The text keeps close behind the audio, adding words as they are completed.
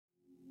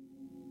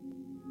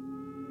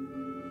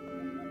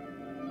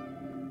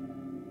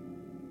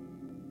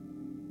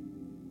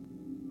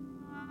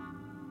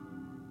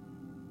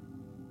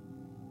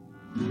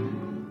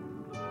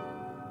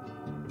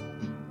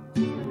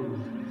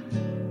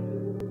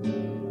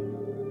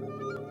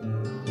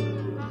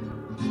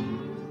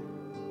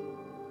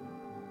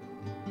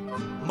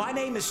My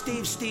name is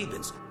Steve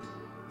Stevens,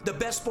 the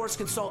best sports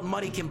consultant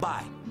money can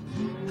buy.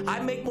 I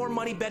make more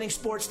money betting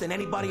sports than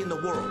anybody in the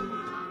world.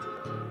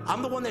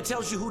 I'm the one that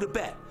tells you who to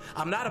bet.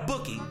 I'm not a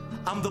bookie,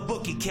 I'm the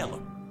bookie killer.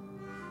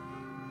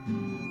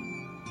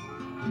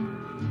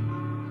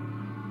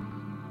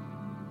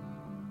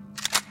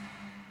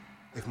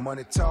 If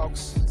money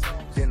talks,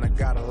 then I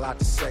got a lot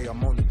to say.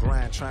 I'm on the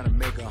grind trying to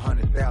make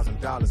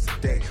 $100,000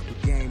 a day.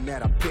 The game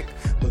that I pick,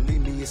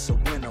 believe me, it's a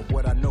winner.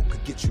 What I know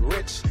could get you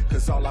rich,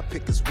 cause all I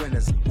pick is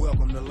winners.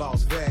 Welcome to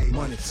Las Vegas.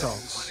 Money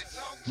talks,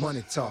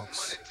 money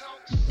talks.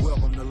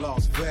 Welcome to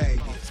Las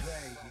Vegas.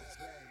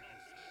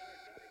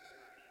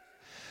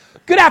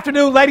 Good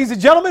afternoon, ladies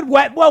and gentlemen.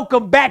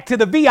 Welcome back to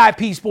the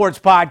VIP Sports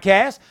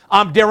Podcast.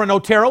 I'm Darren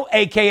Otero,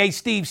 a.k.a.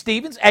 Steve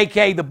Stevens,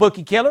 a.k.a. the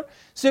Bookie Killer.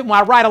 Sitting with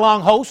my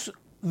right-along host,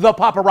 the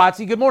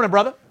Paparazzi. Good morning,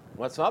 brother.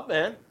 What's up,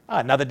 man?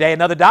 Another day,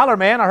 another dollar,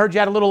 man. I heard you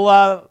had a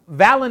little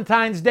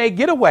Valentine's Day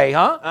getaway,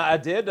 huh? I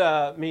did.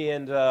 Me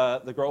and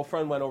the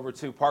girlfriend went over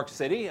to Park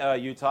City,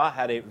 Utah,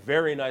 had a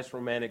very nice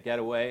romantic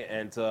getaway,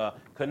 and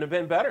couldn't have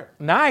been better.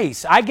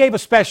 Nice. I gave a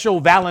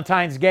special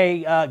Valentine's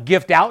Day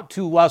gift out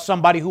to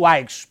somebody who I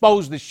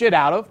exposed the shit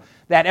out of,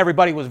 that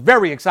everybody was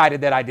very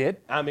excited that I did.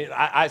 I mean,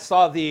 I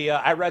saw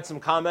I read some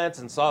comments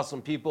and saw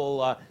some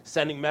people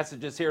sending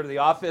messages here to the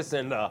office,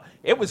 and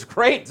it was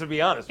great, to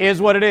be honest.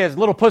 Is what it is.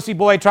 Little pussy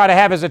boy tried to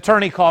have his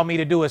attorney call me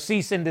to do a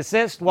cease and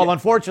desist. Well,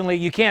 Unfortunately,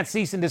 you can't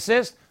cease and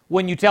desist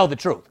when you tell the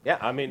truth. Yeah,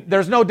 I mean,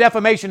 there's no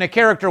defamation of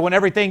character when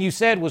everything you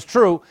said was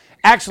true.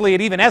 Actually,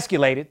 it even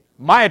escalated.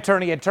 My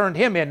attorney had turned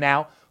him in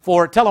now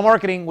for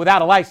telemarketing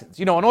without a license.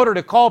 You know, in order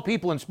to call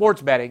people in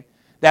sports betting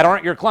that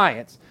aren't your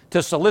clients,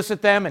 to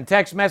solicit them in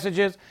text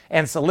messages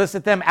and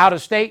solicit them out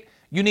of state,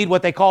 you need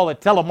what they call a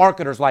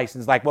telemarketer's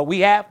license, like what we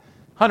have,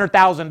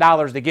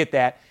 $100,000 to get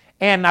that,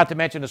 and not to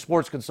mention a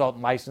sports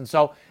consultant license.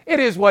 So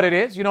it is what it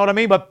is, you know what I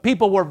mean? But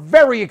people were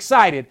very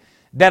excited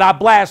that I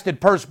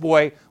blasted Purse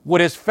Boy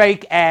with his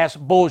fake-ass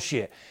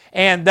bullshit.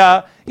 And,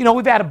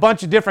 we've had a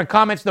bunch of different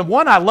comments. The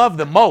one I love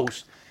the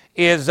most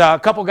is a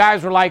couple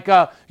guys were like,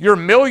 your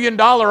 $1 million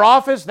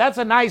office? That's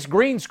a nice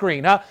green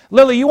screen, huh?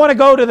 Lily, you want to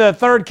go to the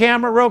third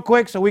camera real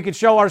quick so we can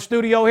show our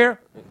studio here?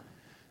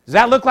 Does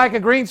that look like a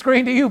green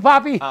screen to you,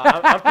 Poppy?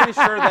 I'm pretty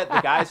sure that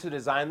the guys who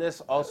designed this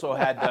also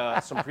had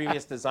some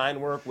previous design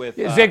work with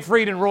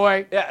Siegfried and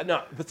Roy. Yeah,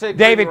 no,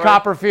 David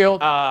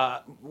Copperfield.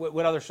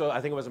 What other show?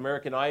 I think it was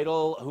American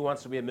Idol. Who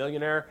Wants to Be a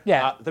Millionaire?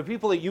 Yeah. The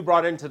people that you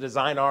brought in to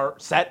design our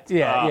set.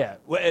 Yeah.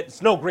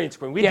 It's no green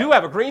screen. We do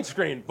have a green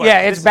screen. But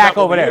it's back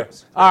over there.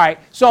 All right.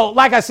 So,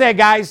 like I said,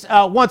 guys,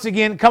 once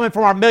again, coming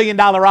from our $1 million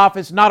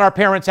office, not our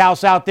parents'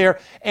 house out there,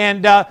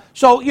 and I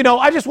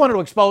just wanted to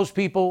expose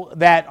people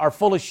that are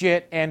full of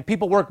shit. And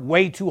people work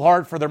way too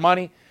hard for their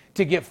money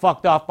to get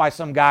fucked off by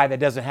some guy that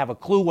doesn't have a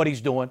clue what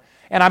he's doing.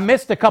 And I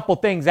missed a couple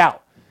things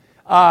out.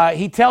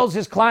 He tells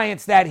his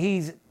clients that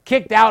he's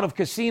kicked out of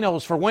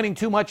casinos for winning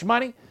too much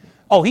money.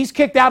 Oh, he's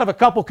kicked out of a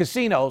couple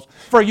casinos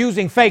for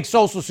using fake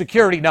Social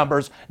Security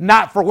numbers,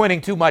 not for winning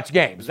too much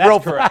games.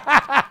 That's correct.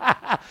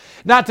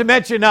 Not to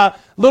mention,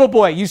 little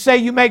boy, you say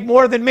you make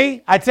more than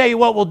me? I tell you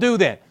what we'll do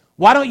then.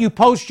 Why don't you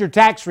post your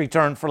tax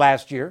return for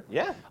last year?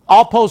 Yeah.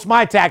 I'll post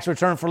my tax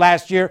return for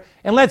last year,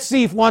 and let's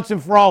see if once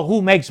and for all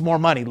who makes more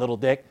money, little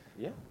dick.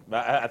 Yeah,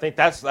 I think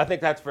that's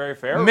very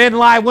fair. Men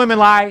lie, women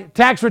lie.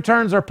 Tax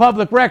returns are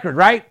public record,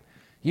 right?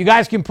 You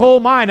guys can pull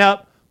mine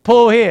up,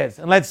 pull his,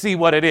 and let's see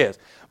what it is.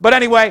 But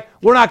anyway,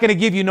 we're not going to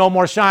give you no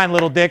more shine,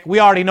 little dick.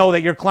 We already know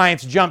that your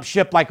clients jump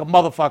ship like a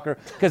motherfucker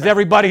because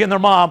everybody and their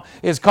mom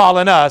is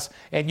calling us,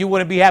 and you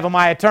wouldn't be having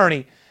my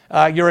attorney,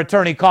 your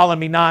attorney calling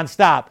me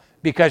nonstop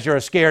because you're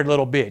a scared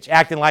little bitch,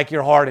 acting like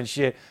you're hard and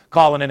shit,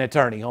 calling an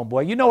attorney,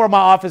 homeboy. You know where my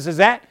office is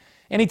at.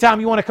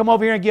 Anytime you want to come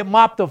over here and get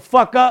mopped the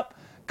fuck up,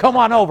 come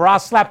on over. I'll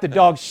slap the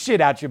dog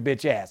shit out your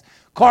bitch ass.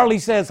 Carly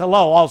says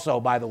hello also,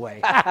 by the way.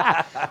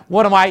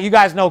 You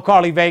guys know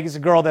Carly Vegas, a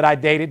girl that I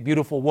dated,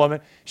 beautiful woman.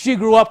 She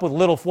grew up with a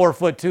little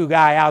 4'2"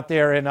 guy out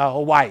there in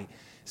Hawaii.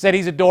 Said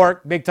he's a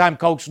dork, big-time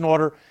coke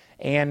snorter,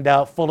 and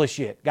full of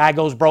shit. Guy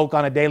goes broke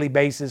on a daily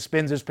basis,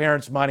 spends his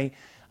parents' money,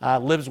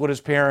 lives with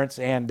his parents,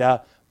 and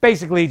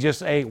basically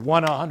just a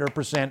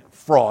 100%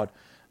 fraud,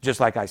 just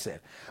like I said.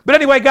 But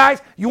anyway,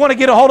 guys, you want to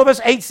get a hold of us,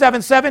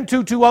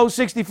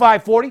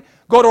 877-220-6540.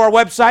 Go to our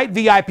website,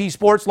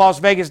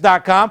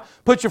 VIPSportsLasVegas.com.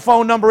 Put your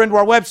phone number into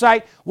our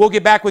website. We'll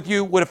get back with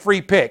you with a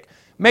free pick.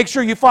 Make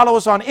sure you follow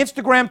us on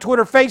Instagram,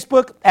 Twitter,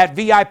 Facebook at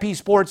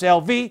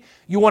VIPSportsLV.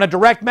 You want to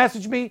direct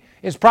message me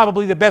is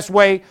probably the best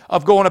way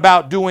of going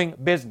about doing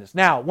business.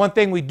 Now, one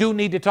thing we do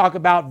need to talk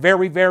about,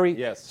 very,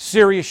 very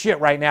serious shit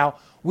right now.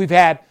 We've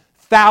had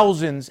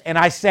thousands, and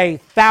I say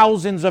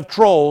thousands of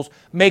trolls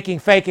making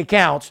fake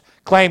accounts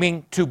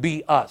claiming to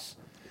be us.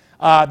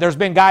 There's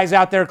been guys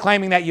out there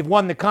claiming that you've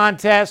won the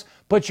contest,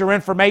 put your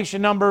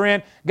information number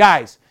in.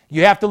 Guys,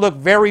 you have to look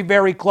very,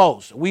 very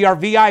close. We are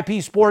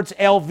VIP Sports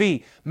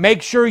LV.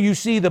 Make sure you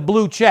see the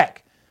blue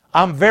check.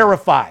 I'm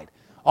verified.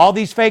 All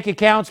these fake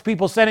accounts,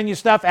 people sending you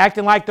stuff,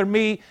 acting like they're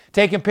me,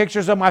 taking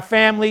pictures of my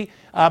family,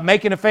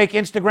 making a fake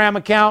Instagram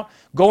account,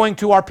 going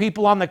to our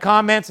people on the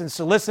comments and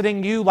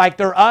soliciting you like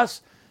they're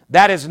us.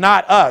 That is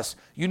not us.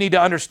 You need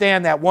to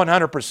understand that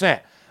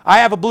 100%. I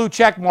have a blue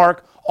check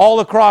mark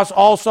all across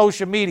all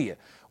social media.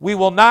 We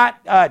will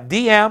not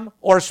DM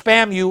or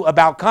spam you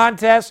about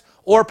contests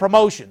or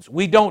promotions.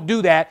 We don't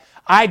do that.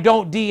 I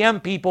don't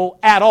DM people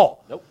at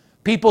all. Nope.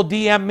 People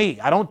DM me.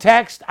 I don't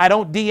text. I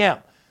don't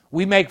DM.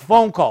 We make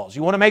phone calls.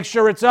 You want to make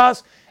sure it's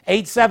us?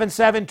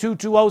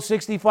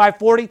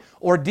 877-220-6540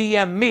 or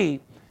DM me,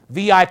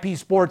 VIP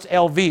Sports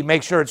LV.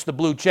 Make sure it's the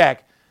blue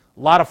check. A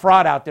lot of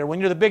fraud out there. When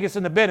you're the biggest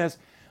in the business,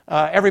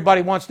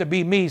 everybody wants to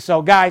be me.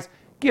 So, guys,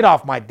 get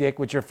off my dick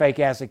with your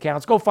fake-ass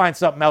accounts. Go find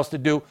something else to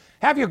do.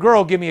 Have your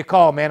girl give me a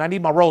call, man. I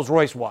need my Rolls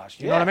Royce washed.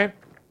 You know what I mean?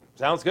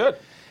 Sounds good.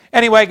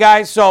 Anyway,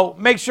 guys, so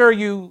make sure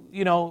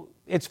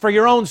it's for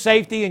your own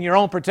safety and your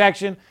own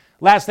protection.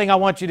 Last thing I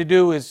want you to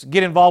do is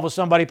get involved with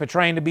somebody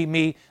portraying to be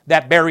me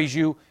that buries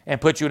you and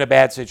puts you in a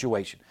bad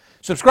situation.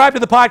 Subscribe to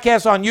the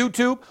podcast on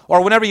YouTube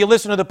or whenever you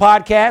listen to the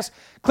podcast.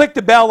 Click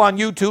the bell on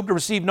YouTube to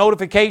receive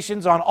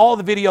notifications on all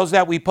the videos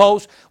that we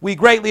post. We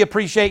greatly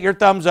appreciate your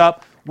thumbs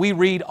up. We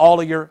read all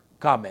of your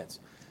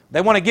comments.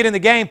 They want to get in the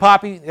game,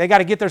 Poppy. They got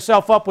to get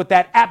themselves up with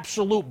that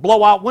absolute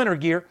blowout winter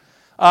gear.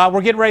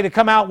 We're getting ready to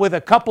come out with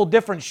a couple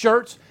different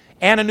shirts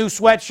and a new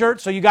sweatshirt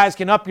so you guys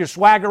can up your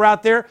swagger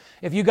out there.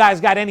 If you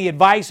guys got any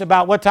advice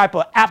about what type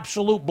of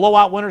absolute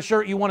blowout winter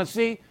shirt you want to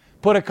see,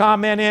 put a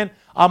comment in.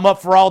 I'm up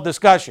for all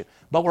discussion.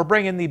 But we're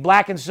bringing the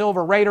black and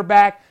silver Raider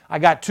back. I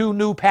got 2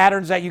 new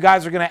patterns that you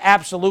guys are going to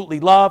absolutely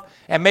love,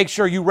 and make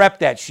sure you rep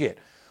that shit.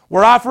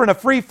 We're offering a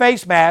free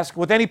face mask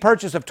with any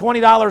purchase of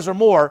 $20 or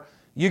more.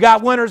 You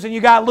got winners and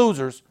you got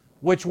losers.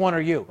 Which one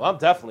are you? Well, I'm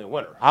definitely a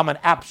winner. I'm an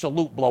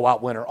absolute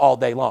blowout winner all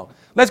day long.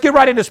 Let's get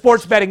right into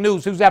sports betting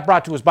news. Who's that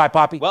brought to us by,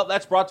 Poppy? Well,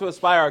 that's brought to us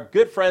by our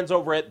good friends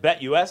over at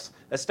BetUS.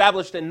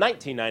 Established in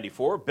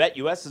 1994,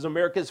 BetUS is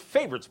America's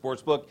favorite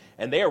sportsbook,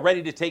 and they are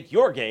ready to take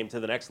your game to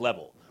the next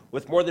level.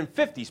 With more than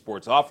 50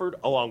 sports offered,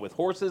 along with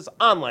horses,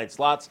 online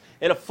slots,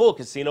 and a full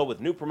casino with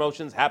new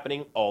promotions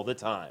happening all the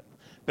time.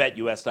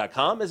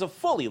 BetUS.com is a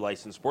fully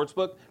licensed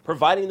sportsbook,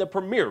 providing the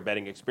premier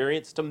betting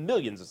experience to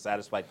millions of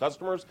satisfied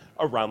customers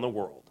around the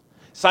world.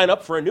 Sign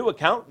up for a new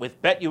account with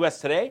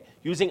BetUS today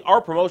using our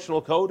promotional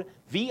code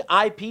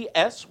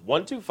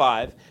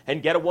VIPS125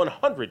 and get a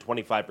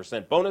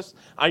 125% bonus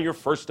on your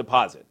first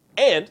deposit.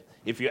 And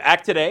if you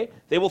act today,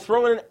 they will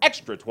throw in an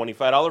extra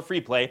 $25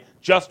 free play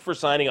just for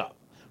signing up.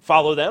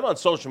 Follow them on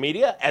social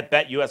media at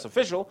BetUS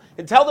Official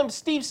and tell them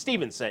Steve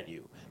Stevens sent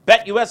you.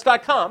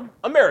 BetUS.com,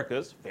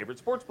 America's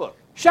favorite sportsbook.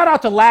 Shout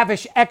out to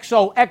Lavish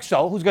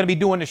XOXO, who's going to be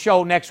doing the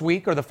show next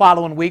week or the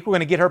following week. We're going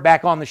to get her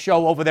back on the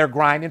show over there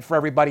grinding for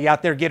everybody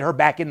out there, get her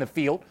back in the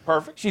field.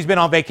 Perfect. She's been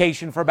on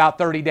vacation for about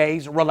 30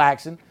 days,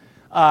 relaxing.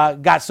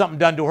 Got something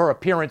done to her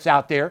appearance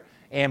out there.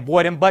 And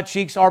boy, them butt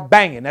cheeks are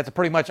banging. That's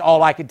pretty much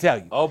all I can tell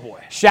you. Oh,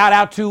 boy. Shout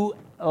out to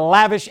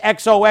Lavish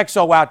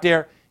XOXO out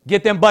there.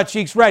 Get them butt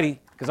cheeks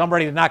ready, because I'm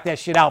ready to knock that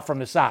shit out from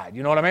the side.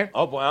 You know what I mean?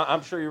 Oh, boy,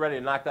 I'm sure you're ready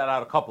to knock that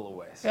out a couple of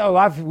ways.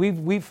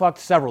 We've fucked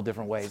several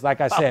different ways. Like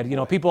I said,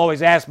 people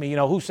always ask me,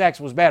 whose sex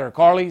was better,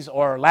 Carly's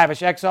or Lavish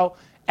XO?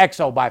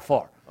 XO by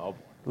far. Oh,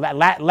 boy.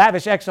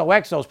 Lavish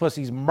XOXO's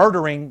pussy's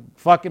murdering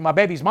fucking my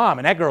baby's mom,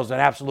 and that girl's an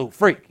absolute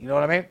freak. You know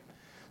what I mean?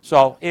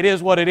 So it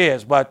is what it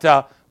is. But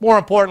more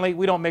importantly,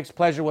 we don't mix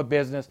pleasure with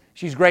business.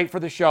 She's great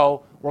for the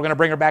show. We're going to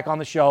bring her back on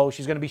the show.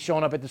 She's going to be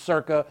showing up at the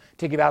Circa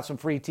to give out some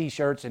free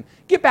T-shirts and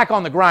get back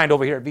on the grind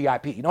over here at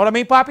VIP. You know what I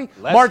mean, Poppy?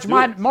 March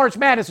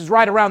Madness is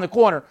right around the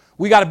corner.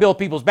 We got to build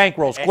people's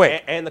bankrolls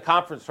quick. And the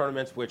conference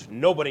tournaments, which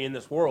nobody in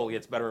this world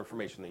gets better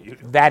information than you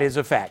do. That is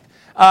a fact.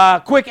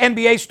 Quick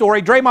NBA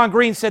story. Draymond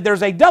Green said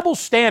there's a double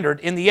standard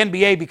in the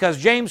NBA because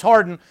James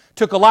Harden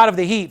took a lot of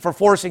the heat for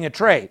forcing a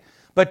trade.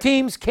 But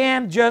teams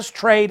can just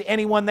trade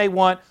anyone they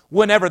want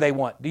whenever they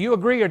want. Do you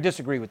agree or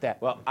disagree with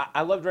that? Well,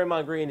 I love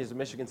Draymond Green. He's a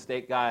Michigan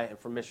State guy and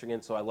from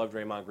Michigan, so I love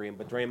Draymond Green.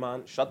 But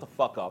Draymond, shut the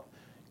fuck up.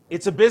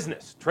 It's a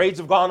business. Trades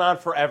have gone on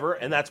forever,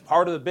 and that's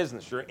part of the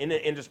business. You're in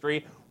an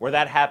industry where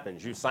that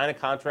happens. You sign a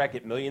contract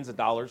at millions of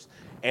dollars,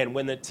 and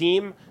when the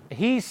team...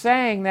 He's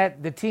saying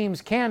that the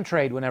teams can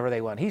trade whenever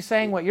they want. He's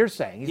saying what you're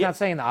saying. He's not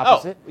saying the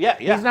opposite. Oh, yeah.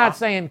 He's not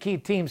saying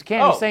teams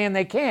can. He's saying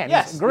they can.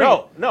 Yes.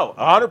 No,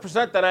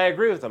 100% then I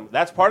agree with him.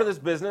 That's part of this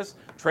business.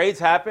 Trades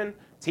happen.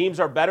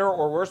 Teams are better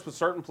or worse with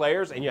certain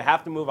players, and you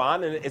have to move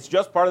on, and it's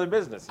just part of the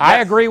business.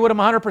 I agree with him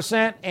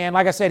 100%, and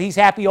like I said, he's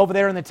happy over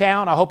there in the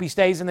town. I hope he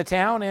stays in the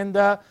town, and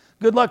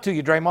good luck to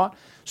you, Draymond.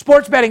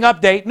 Sports betting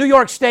update. New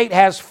York State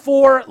has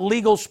 4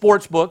 legal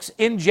sports books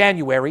in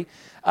January.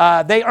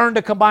 They earned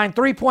a combined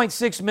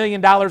 $3.6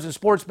 million in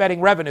sports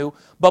betting revenue,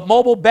 but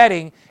mobile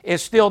betting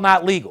is still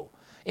not legal.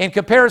 In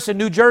comparison,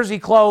 New Jersey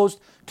closed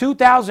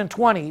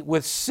 2020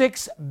 with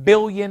 $6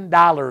 billion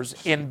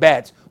in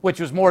bets,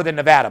 which was more than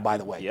Nevada, by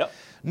the way. Yep.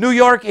 New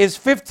York is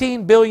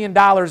 $15 billion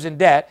in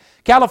debt.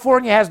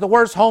 California has the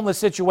worst homeless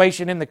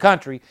situation in the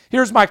country.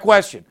 Here's my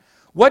question.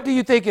 What do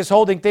you think is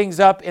holding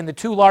things up in the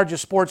 2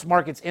 largest sports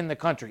markets in the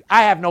country?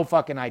 I have no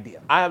fucking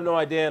idea. I have no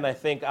idea, and I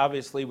think,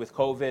 obviously, with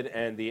COVID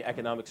and the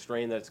economic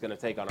strain that it's going to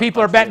take on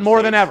people are betting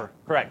more than ever.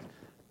 Correct.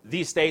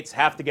 These states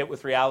have to get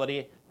with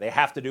reality. They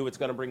have to do what's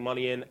going to bring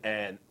money in,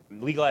 and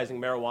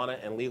legalizing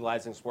marijuana and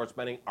legalizing sports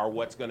betting are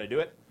what's going to do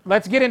it.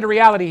 Let's get into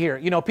reality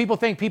here. People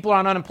think people are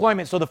on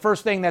unemployment, so the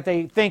first thing that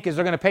they think is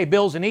they're going to pay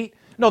bills and eat.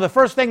 No, the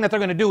first thing that they're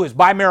going to do is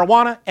buy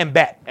marijuana and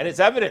bet. And it's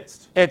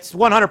evidenced. It's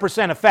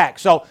 100% a fact.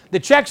 So the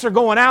checks are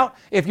going out.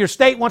 If your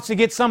state wants to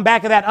get some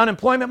back of that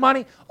unemployment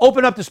money,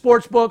 open up the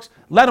sports books,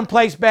 let them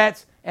place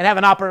bets, and have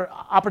an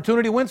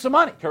opportunity to win some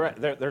money.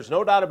 Correct. There's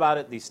no doubt about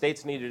it. These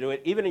states need to do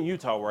it. Even in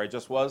Utah, where I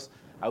just was,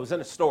 I was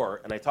in a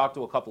store, and I talked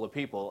to a couple of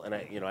people, and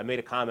I made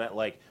a comment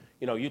like,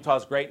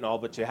 Utah's great and all,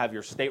 but you have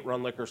your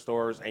state-run liquor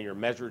stores and your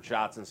measured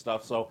shots and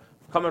stuff. So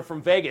coming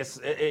from Vegas,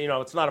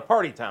 it's not a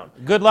party town.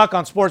 Good luck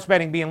on sports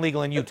betting being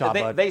legal in Utah,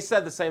 bud. They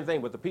said the same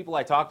thing, but the people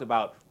I talked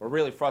about were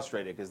really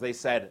frustrated because they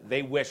said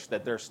they wish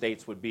that their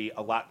states would be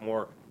a lot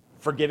more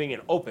forgiving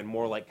and open,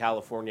 more like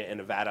California and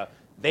Nevada.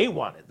 They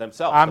want it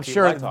themselves. I'm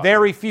sure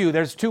very few.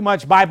 There's too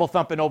much Bible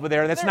thumping over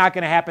there. That's not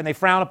going to happen. They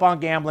frown upon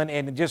gambling,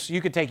 and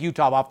you could take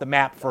Utah off the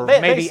map for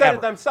maybe They said ever.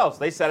 it themselves.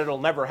 They said it'll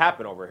never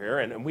happen over here,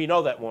 and we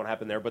know that won't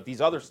happen there. But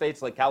these other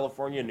states like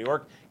California and New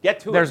York, get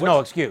to it. There's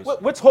no excuse.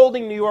 What's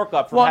holding New York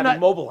up from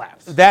having mobile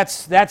apps?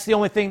 That's the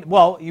only thing.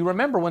 Well, you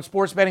remember when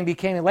sports betting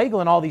became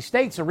illegal in all these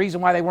states, the reason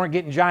why they weren't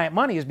getting giant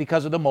money is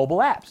because of the mobile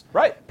apps.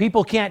 Right.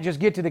 People can't just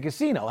get to the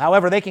casino.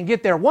 However, they can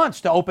get there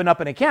once to open up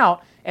an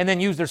account and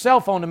then use their cell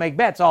phone to make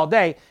bets all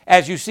day,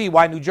 as you see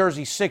why New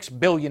Jersey's $6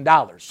 billion.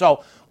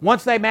 So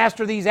once they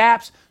master these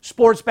apps,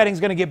 sports betting is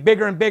going to get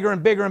bigger and bigger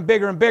and bigger and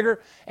bigger and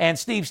bigger, and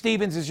Steve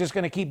Stevens is just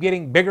going to keep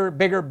getting bigger,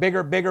 bigger,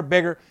 bigger, bigger,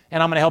 bigger,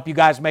 and I'm going to help you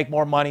guys make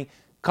more money,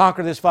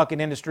 conquer this fucking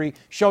industry,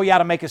 show you how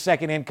to make a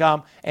second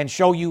income, and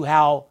show you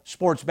how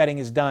sports betting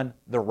is done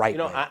the right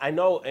way. I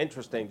know,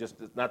 interesting, just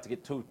not to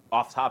get too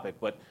off topic,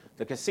 but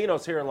the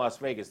casinos here in Las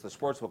Vegas, the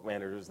sportsbook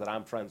managers that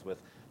I'm friends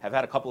with, have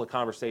had a couple of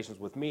conversations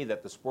with me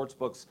that the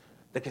sportsbooks,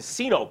 the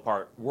casino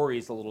part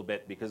worries a little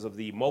bit because of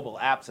the mobile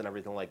apps and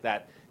everything like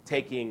that,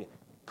 taking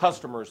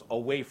customers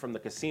away from the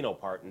casino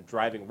part and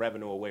driving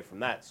revenue away from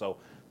that. So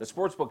the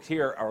sportsbooks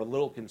here are a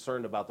little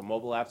concerned about the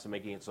mobile apps and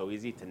making it so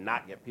easy to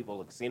not get people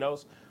to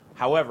casinos.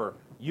 However,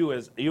 you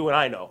and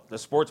I know, the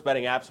sports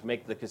betting apps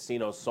make the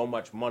casinos so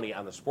much money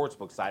on the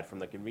sportsbook side from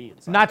the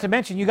convenience side. Not to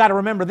mention, you got to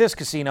remember this,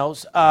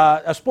 casinos.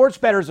 A sports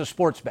bettor is a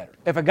sports bettor.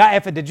 If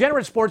a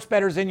degenerate sports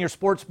bettor is in your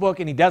sports book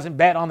and he doesn't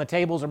bet on the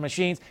tables or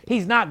machines,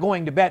 he's not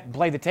going to bet and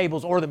play the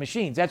tables or the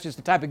machines. That's just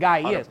the type of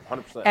guy he is.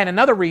 100%. And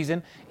another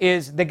reason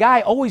is the guy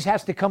always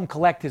has to come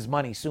collect his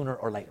money sooner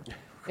or later.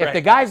 Correct. If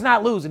the guy's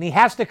not losing, he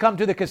has to come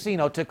to the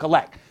casino to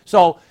collect.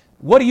 So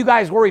what are you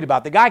guys worried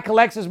about? The guy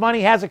collects his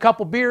money, has a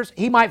couple beers,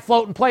 he might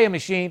float and play a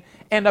machine,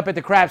 end up at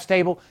the craps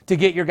table to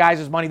get your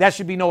guys' money. That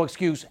should be no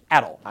excuse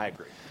at all. I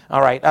agree.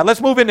 All right,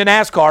 let's move into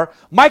NASCAR.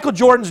 Michael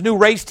Jordan's new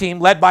race team,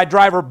 led by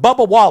driver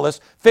Bubba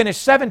Wallace,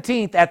 finished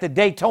 17th at the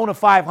Daytona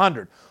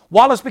 500.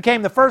 Wallace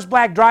became the first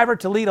black driver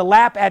to lead a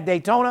lap at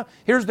Daytona.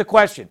 Here's the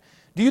question.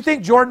 Do you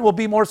think Jordan will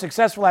be more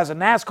successful as a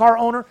NASCAR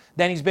owner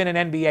than he's been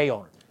an NBA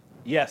owner?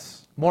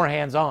 Yes. More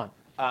hands-on.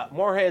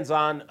 More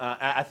hands-on.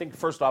 I think,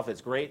 first off,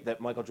 it's great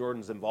that Michael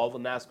Jordan's involved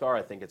in NASCAR.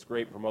 I think it's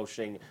great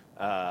promoting,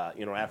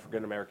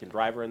 African-American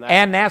driver in that.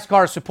 And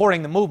NASCAR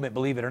supporting the movement,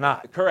 believe it or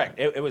not. Correct.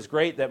 It was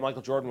great that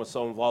Michael Jordan was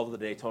so involved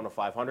with the Daytona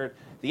 500.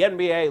 The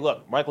NBA,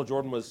 look, Michael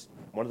Jordan was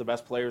one of the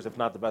best players, if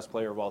not the best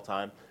player of all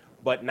time.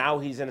 But now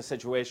he's in a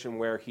situation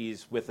where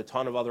he's with a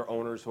ton of other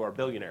owners who are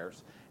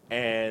billionaires,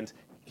 and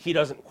he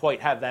doesn't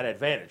quite have that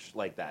advantage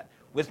like that.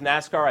 With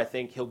NASCAR, I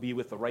think he'll be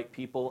with the right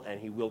people,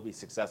 and he will be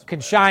successful. Can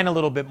shine a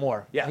little bit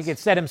more. Yes. He can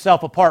set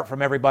himself apart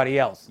from everybody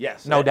else.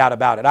 Yes. No doubt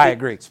about it. I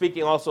agree.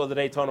 Speaking also of the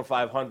Daytona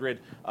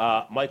 500,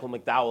 Michael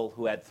McDowell,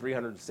 who had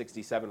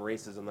 367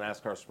 races in the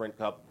NASCAR Sprint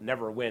Cup,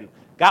 never a win,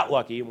 got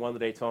lucky and won the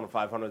Daytona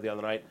 500 the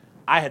other night.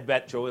 I had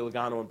bet Joey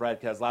Logano and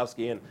Brad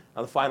Keselowski, and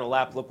on the final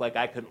lap looked like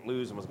I couldn't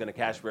lose and was going to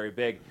cash very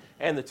big.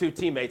 And the two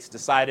teammates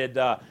decided,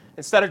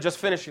 instead of just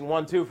finishing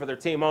 1-2 for their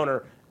team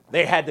owner,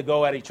 they had to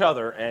go at each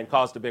other and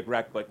caused a big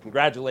wreck. But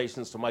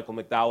congratulations to Michael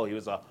McDowell. He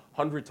was a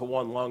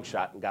 100-to-1 long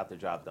shot and got the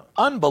job done.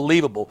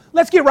 Unbelievable.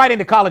 Let's get right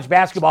into college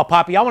basketball,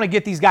 Poppy. I want to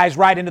get these guys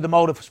right into the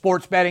mode of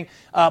sports betting.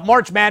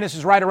 March Madness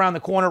is right around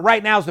the corner.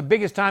 Right now is the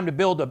biggest time to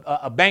build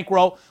a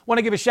bankroll. Want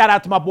to give a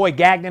shout-out to my boy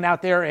Gagnon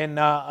out there in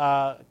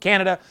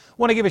Canada.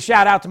 Want to give a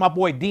shout-out to my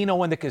boy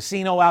Dino in the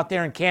casino out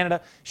there in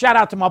Canada.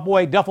 Shout-out to my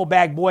boy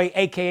Duffelbag Boy,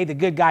 a.k.a. the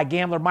good guy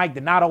gambler Mike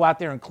Donato out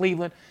there in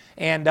Cleveland.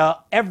 And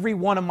every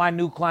one of my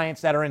new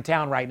clients that are in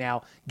town right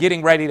now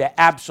getting ready to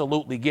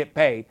absolutely get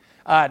paid.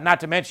 Not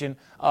to mention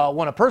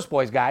one of Purse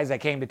Boy's guys that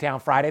came to town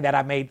Friday that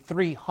I made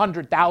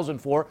 $300,000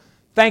 for.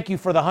 Thank you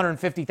for the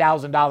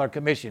 $150,000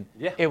 commission.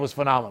 Yeah. It was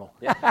phenomenal.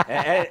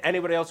 Yeah.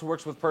 Anybody else who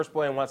works with Purse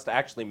Boy and wants to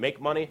actually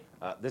make money,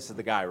 this is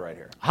the guy right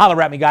here.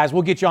 Holler at me, guys.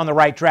 We'll get you on the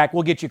right track.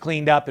 We'll get you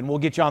cleaned up, and we'll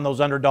get you on those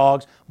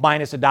underdogs,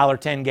 minus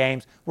 $1.10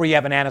 games, where you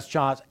have an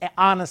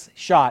honest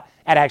shot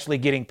at actually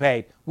getting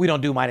paid. We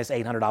don't do minus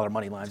 $800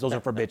 money lines. Those are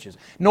for bitches.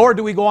 Nor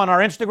do we go on our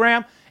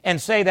Instagram and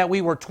say that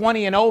we were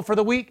 20-0 for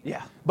the week.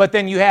 Yeah. But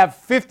then you have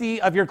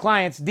 50 of your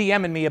clients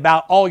DMing me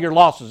about all your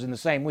losses in the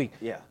same week.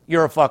 Yeah.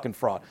 You're a fucking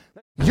fraud.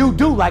 You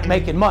do like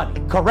making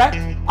money, correct?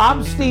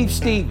 I'm Steve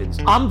Stevens.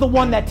 I'm the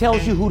one that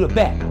tells you who to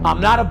bet. I'm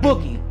not a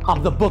bookie.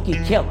 I'm the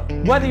bookie killer.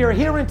 Whether you're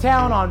here in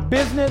town on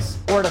business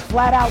or to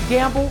flat out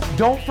gamble,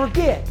 don't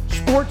forget,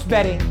 sports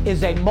betting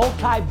is a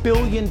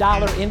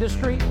multi-billion-dollar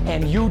industry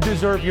and you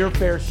deserve your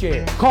fair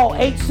share. Call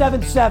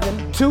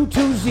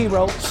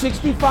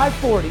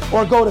 877-220-6540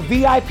 or go to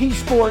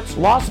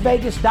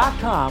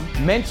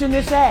VIPSportsLasVegas.com, mention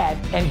this ad,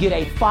 and get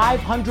a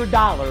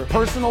 $500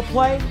 personal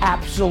play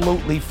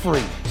absolutely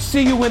free.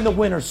 See you in the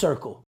winner's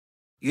circle.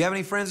 You have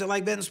any friends that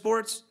like betting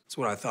sports? That's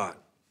what I thought.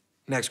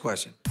 Next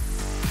question.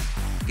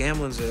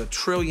 Gambling's a $1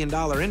 trillion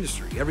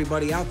industry.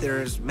 Everybody out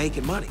there is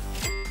making money.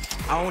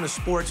 I own a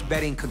sports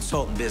betting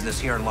consultant business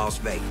here in Las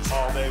Vegas.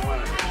 All day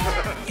winner.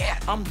 Yeah,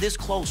 I'm this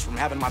close from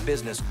having my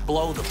business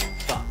blow the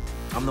up.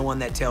 I'm the one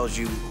that tells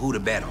you who to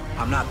bet on.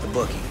 I'm not the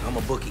bookie. I'm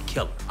a bookie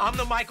killer. I'm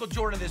the Michael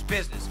Jordan of this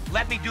business.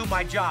 Let me do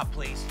my job,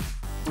 please.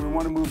 When we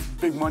want to move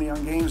big money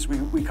on games,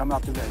 we come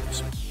out to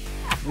Vegas.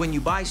 When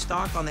you buy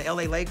stock on the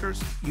LA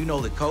Lakers, you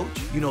know the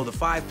coach, you know the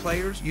 5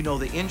 players, you know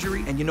the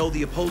injury, and you know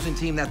the opposing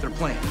team that they're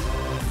playing.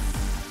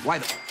 Why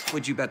the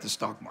would you bet the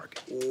stock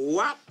market?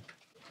 What?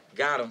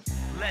 Got him.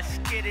 Let's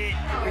get it.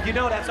 You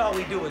know that's all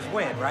we do is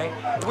win, right?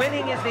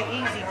 Winning is the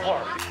easy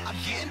part. I'm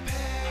getting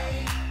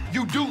paid.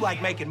 You do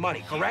like making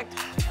money, correct?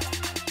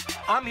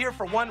 I'm here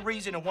for one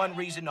reason and one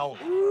reason only.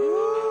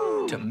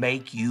 To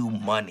make you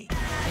money.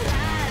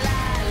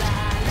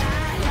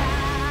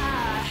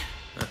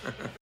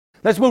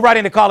 Let's move right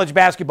into college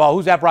basketball.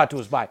 Who's that brought to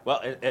us by? Well,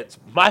 it's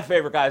my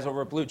favorite guys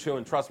over at Blue Chew,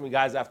 and trust me,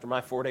 guys, after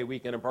my 4-day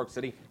weekend in Park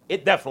City,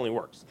 it definitely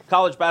works.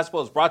 College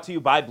basketball is brought to you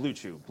by Blue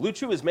Chew. Blue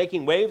Chew is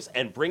making waves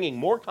and bringing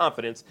more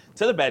confidence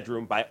to the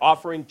bedroom by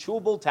offering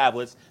chewable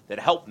tablets that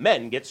help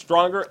men get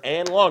stronger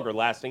and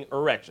longer-lasting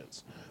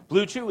erections.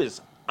 Blue Chew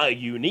is a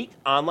unique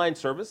online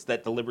service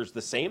that delivers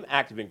the same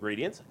active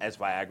ingredients as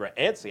Viagra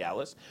and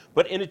Cialis,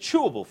 but in a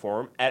chewable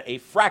form at a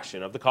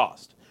fraction of the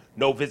cost.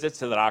 No visits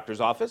to the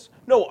doctor's office,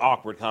 no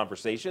awkward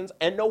conversations,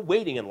 and no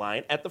waiting in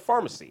line at the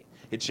pharmacy.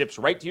 It ships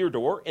right to your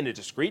door in a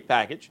discreet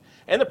package,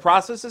 and the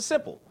process is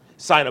simple.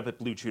 Sign up at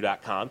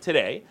BlueChew.com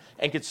today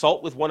and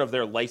consult with one of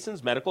their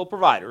licensed medical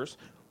providers.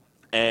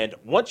 And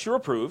once you're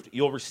approved,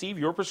 you'll receive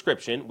your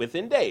prescription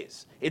within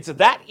days. It's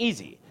that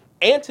easy.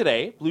 And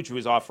today, Blue Chew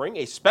is offering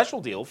a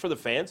special deal for the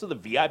fans of the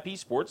VIP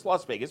Sports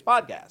Las Vegas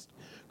podcast.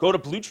 Go to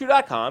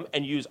BlueChew.com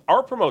and use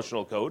our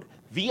promotional code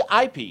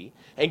VIP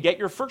and get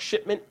your first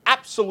shipment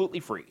absolutely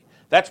free.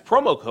 That's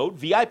promo code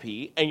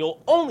VIP, and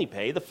you'll only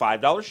pay the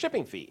 $5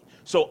 shipping fee.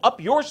 So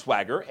up your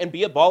swagger and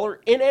be a baller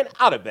in and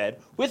out of bed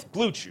with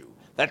Blue Chew.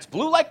 That's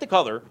blue like the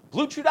color,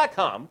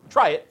 BlueChew.com.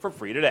 Try it for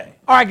free today.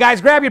 All right,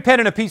 guys, grab your pen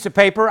and a piece of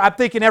paper. I'm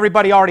thinking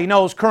everybody already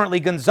knows currently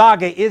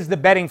Gonzaga is the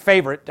betting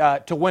favorite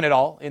to win it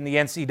all in the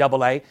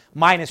NCAA,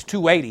 minus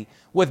 280,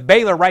 with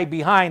Baylor right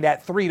behind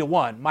at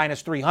 3-1,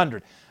 minus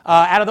 300.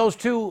 Out of those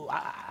two,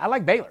 I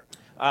like Baylor.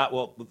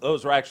 Well,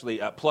 those are actually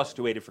plus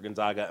 280 for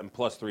Gonzaga and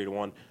plus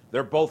 3-1.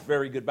 They're both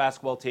very good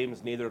basketball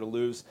teams, neither to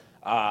lose.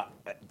 I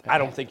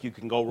don't think you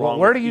can go wrong. Well,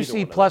 where do you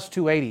see plus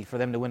 280 for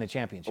them to win a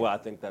championship? Well, I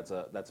think that's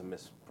a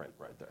misprint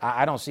right there.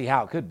 I don't see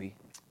how it could be.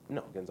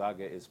 No,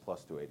 Gonzaga is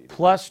plus 280.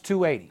 Plus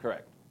 280.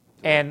 Correct.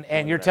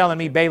 And you're telling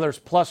me Baylor's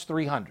plus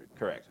 300.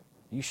 Correct.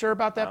 You sure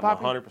about that, I'm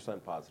Poppy?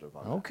 100% positive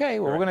on that. Okay,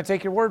 well, we're going to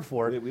take your word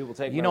for it. We will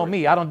take You my know word.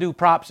 me, I don't do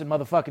props and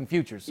motherfucking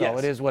futures, so Yes.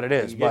 it is what it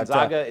is.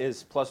 Gonzaga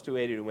is plus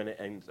 280 to win it,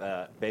 and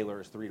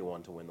Baylor is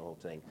 3-1 to win the whole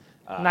thing.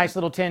 Nice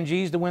little 10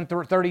 G's to win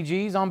 30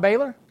 G's on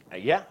Baylor.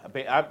 Yeah,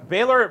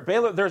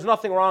 Baylor, there's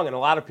nothing wrong, and a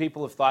lot of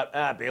people have thought,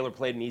 Baylor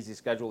played an easy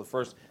schedule at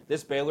first.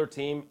 This Baylor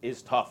team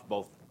is tough,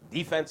 both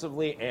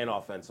defensively and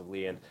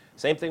offensively, and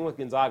same thing with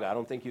Gonzaga. I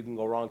don't think you can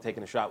go wrong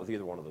taking a shot with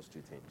either one of those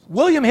two teams.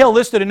 William Hill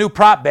listed a new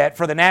prop bet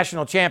for the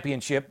national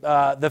championship,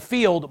 the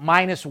field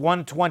minus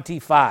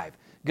 125.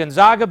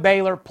 Gonzaga,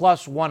 Baylor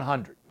plus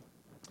 100.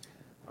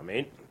 I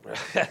mean,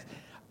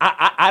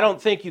 I don't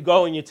think you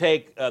go and you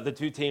take the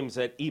two teams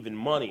at even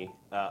money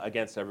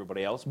against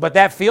everybody else. But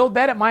that field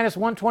bet at minus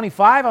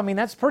 125, I mean,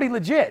 that's pretty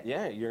legit.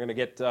 Yeah, you're going to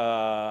get,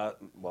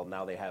 well,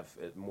 now they have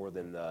more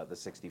than the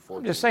 64.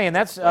 I'm just saying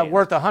that's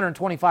worth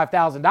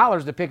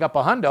 $125,000 to pick up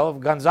a hundo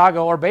if Gonzaga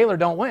or Baylor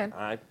don't win.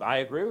 I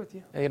agree with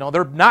you. You know,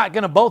 they're not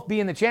going to both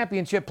be in the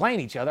championship playing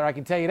each other. I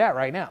can tell you that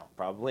right now.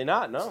 Probably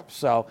not, no.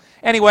 So,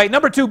 anyway,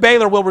 number 2,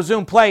 Baylor will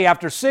resume play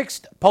after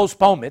 6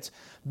 postponements.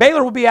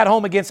 Baylor will be at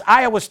home against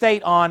Iowa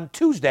State on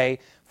Tuesday,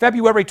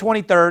 February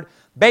 23rd.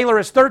 Baylor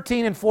is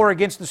 13-4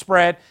 against the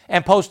spread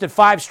and posted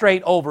 5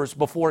 straight overs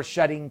before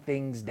shutting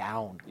things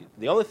down.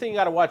 The only thing you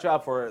got to watch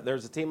out for,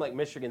 there's a team like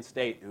Michigan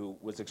State who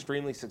was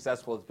extremely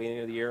successful at the beginning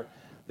of the year.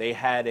 They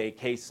had a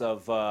case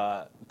of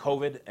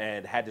COVID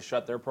and had to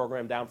shut their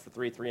program down for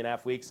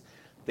 3.5 weeks.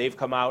 They've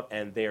come out,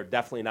 and they are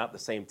definitely not the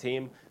same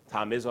team.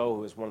 Tom Izzo,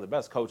 who is one of the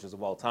best coaches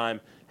of all time,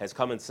 has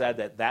come and said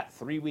that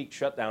 3-week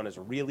shutdown has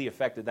really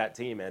affected that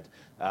team, and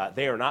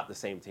they are not the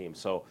same team.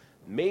 So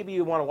maybe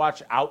you want to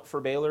watch out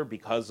for Baylor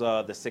because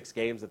of the 6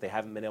 games that they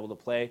haven't been able to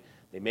play.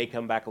 They may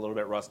come back a little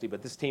bit rusty,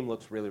 but this team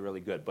looks really, really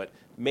good. But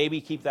maybe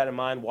keep that in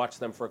mind, watch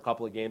them for a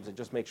couple of games, and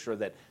just make sure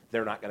that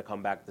they're not going to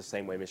come back the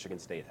same way Michigan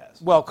State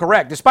has. Well,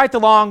 correct. Despite the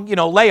long,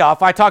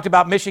 layoff, I talked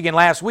about Michigan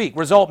last week.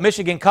 Result,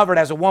 Michigan covered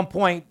as a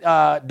 1-point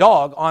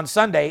dog on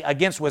Sunday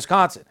against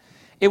Wisconsin.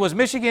 It was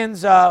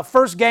Michigan's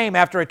first game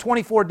after a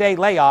 24-day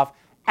layoff.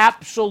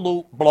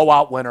 Absolute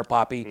blowout winner,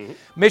 Poppy.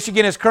 Mm-hmm.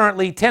 Michigan is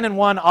currently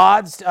 10-1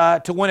 odds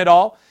to win it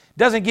all.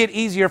 Doesn't get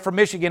easier for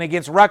Michigan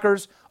against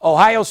Rutgers,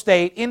 Ohio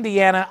State,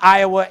 Indiana,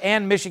 Iowa,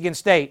 and Michigan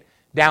State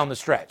down the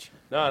stretch.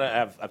 No,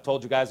 I've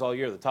told you guys all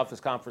year, the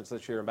toughest conference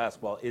this year in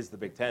basketball is the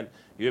Big Ten.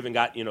 You even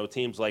got,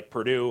 teams like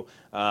Purdue,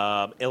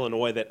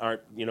 Illinois that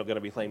aren't, going to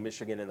be playing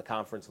Michigan in the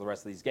conference the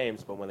rest of these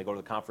games, but when they go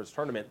to the conference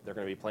tournament, they're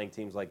going to be playing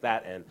teams like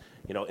that, and,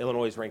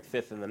 Illinois is ranked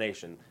 5th in the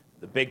nation.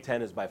 The Big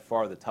Ten is by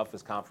far the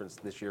toughest conference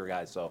this year,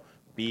 guys, so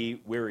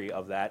be wary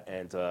of that,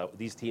 and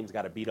these teams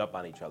got to beat up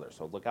on each other,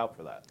 so look out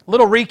for that.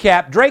 Little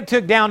recap. Drake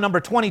took down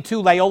number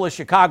 22 Loyola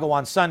Chicago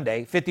on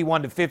Sunday,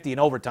 51-50 in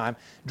overtime.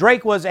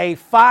 Drake was a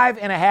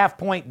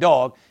 5.5-point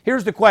dog.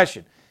 Here's the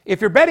question.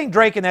 If you're betting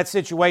Drake in that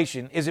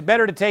situation, is it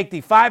better to take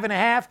the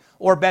 5.5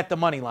 or bet the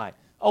money line?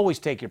 Always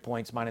take your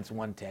points minus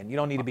 110. You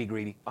don't need to be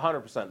greedy.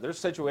 100%. There's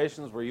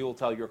situations where you will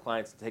tell your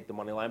clients to take the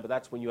money line, but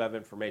that's when you have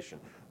information.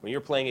 When you're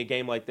playing a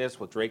game like this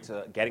with Drake's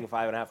getting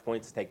 5.5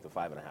 points, take the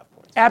 5.5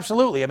 points.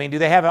 Absolutely. I mean, do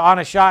they have an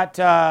honest shot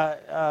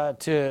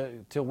to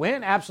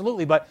win?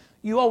 Absolutely. But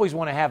you always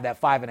want to have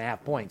that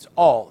 5.5 points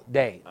all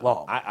day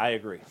long. I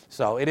agree.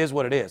 So it is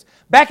what it is.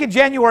 Back in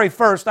January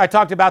 1st, I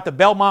talked about the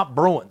Belmont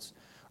Bruins.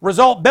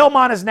 Result,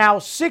 Belmont is now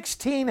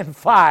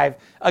 16-5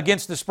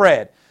 against the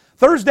spread.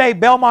 Thursday,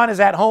 Belmont is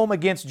at home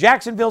against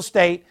Jacksonville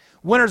State,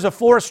 winners of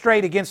 4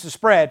 straight against the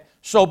spread,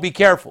 so be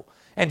careful.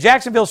 And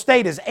Jacksonville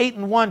State is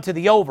 8-1 to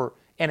the over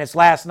in its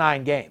last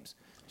 9 games.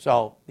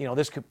 So,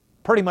 this could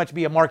pretty much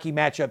be a marquee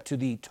matchup to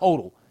the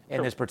total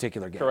in this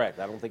particular game. Correct.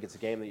 I don't think it's a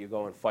game that you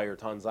go and fire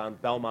tons on.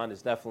 Belmont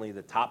is definitely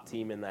the top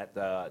team in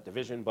that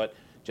division, but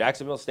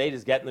Jacksonville State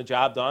is getting the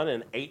job done,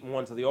 and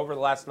 8-1 to the over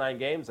the last 9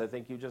 games. I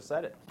think you just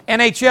said it.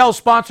 NHL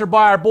sponsored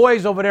by our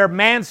boys over there,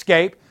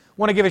 Manscaped.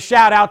 Want to give a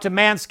shout out to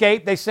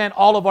Manscaped. They sent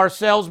all of our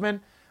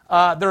salesmen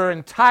their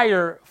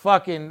entire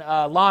fucking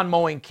lawn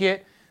mowing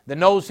kit, the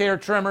nose hair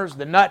trimmers,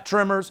 the nut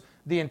trimmers,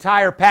 the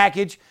entire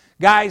package.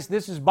 Guys,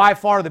 this is by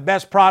far the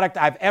best product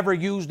I've ever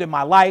used in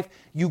my life.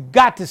 You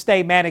got to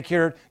stay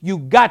manicured. You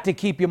got to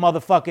keep your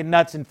motherfucking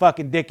nuts and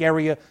fucking dick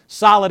area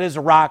solid as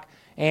a rock.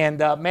 And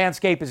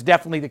Manscaped is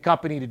definitely the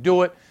company to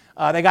do it.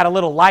 They got a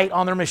little light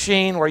on their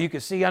machine where you can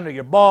see under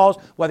your balls,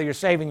 whether you're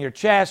saving your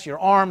chest, your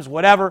arms,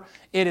 whatever.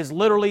 It is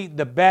literally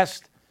the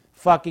best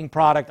fucking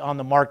product on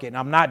the market. And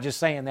I'm not just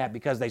saying that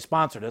because they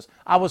sponsored us.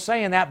 I was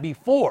saying that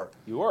before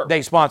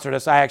they sponsored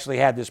us. I actually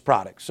had this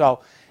product.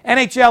 So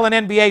NHL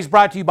and NBA is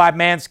brought to you by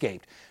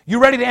Manscaped.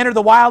 You ready to enter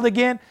the wild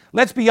again?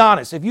 Let's be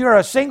honest. If you're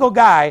a single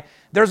guy,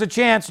 there's a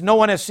chance no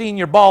one has seen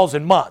your balls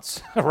in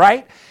months,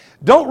 right?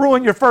 Don't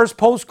ruin your first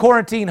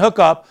post-quarantine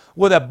hookup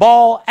with a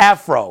ball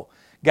afro.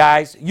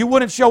 Guys, you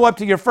wouldn't show up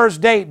to your first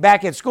date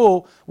back at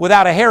school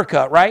without a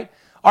haircut, right?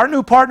 Our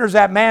new partners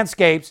at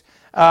Manscaped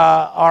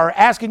are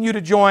asking you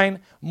to join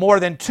more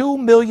than 2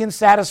 million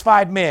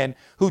satisfied men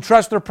who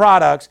trust their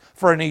products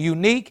for a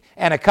unique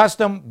and a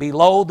custom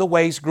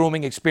below-the-waist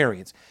grooming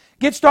experience.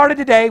 Get started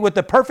today with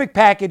the Perfect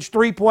Package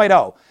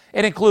 3.0.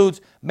 It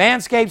includes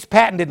Manscaped's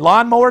patented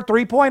Lawnmower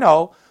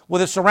 3.0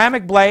 with a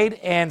ceramic blade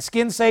and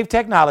skin-safe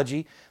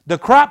technology, the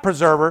Crop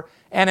Preserver,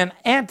 and an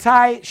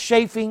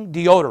anti-chafing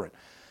deodorant.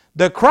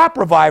 The Crop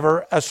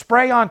Reviver, a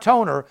spray-on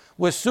toner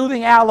with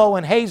soothing aloe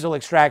and hazel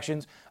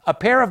extractions, a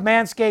pair of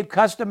Manscaped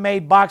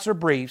custom-made boxer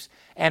briefs,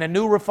 and a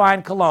new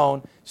refined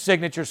cologne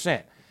signature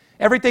scent.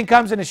 Everything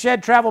comes in a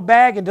shed travel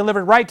bag and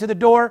delivered right to the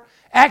door.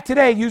 Act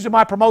today using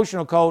my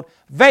promotional code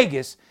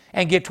VEGAS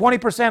and get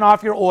 20%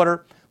 off your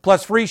order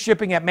plus free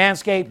shipping at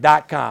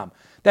manscaped.com.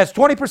 That's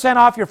 20%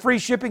 off your free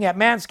shipping at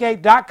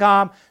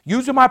manscaped.com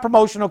using my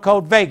promotional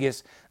code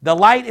VEGAS. The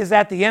light is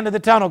at the end of the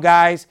tunnel,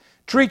 guys.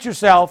 Treat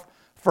yourself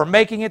for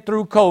making it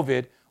through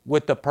COVID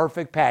with the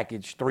Perfect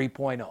Package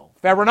 3.0.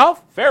 Fair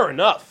enough? Fair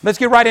enough. Let's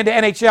get right into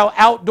NHL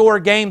Outdoor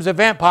Games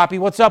event, Poppy.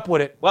 What's up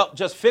with it? Well,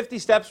 just 50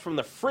 steps from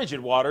the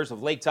frigid waters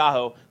of Lake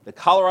Tahoe, the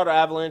Colorado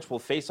Avalanche will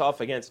face off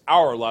against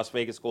our Las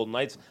Vegas Golden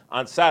Knights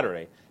on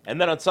Saturday.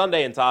 And then on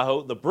Sunday in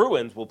Tahoe, the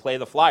Bruins will play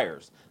the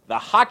Flyers. The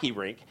hockey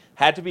rink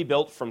had to be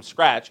built from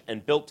scratch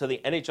and built to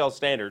the NHL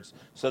standards,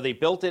 so they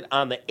built it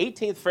on the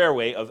 18th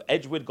fairway of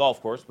Edgewood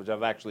Golf Course, which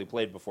I've actually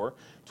played before,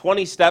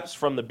 20 steps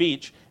from the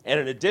beach, and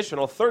an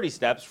additional 30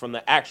 steps from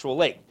the actual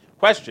lake.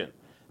 Question: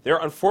 there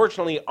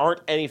unfortunately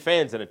aren't any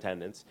fans in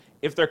attendance.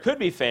 If there could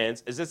be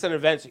fans, is this an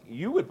event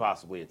you would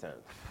possibly attend?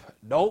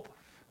 Nope.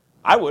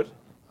 I would.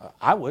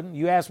 I wouldn't.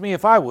 You asked me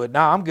if I would. No,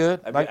 I'm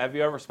good. Have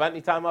you ever spent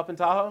any time up in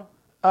Tahoe?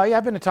 Yeah,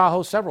 I've been to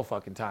Tahoe several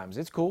fucking times.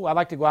 It's cool. I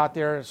like to go out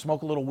there,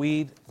 smoke a little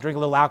weed, drink a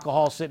little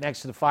alcohol, sit next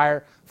to the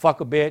fire,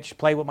 fuck a bitch,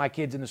 play with my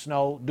kids in the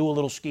snow, do a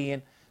little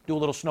skiing, do a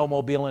little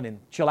snowmobiling, and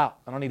chill out.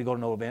 I don't need to go to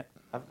no event.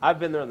 I've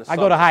been there in the summer.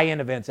 I go to high-end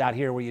events out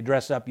here where you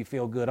dress up, you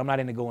feel good. I'm not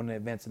into going to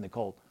events in the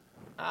cold.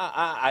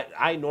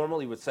 I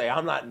normally would say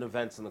I'm not in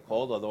events in the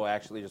cold, although I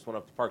actually just went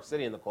up to Park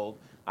City in the cold.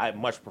 I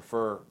much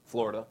prefer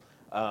Florida.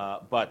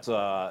 But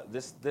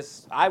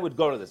I would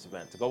go to this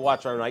event to go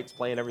watch our Knights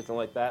play and everything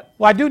like that.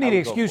 Well, I do need an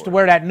excuse to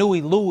wear that new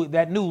Louis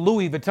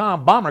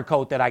Vuitton bomber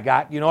coat that I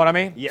got. You know what I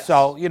mean? Yes.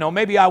 So,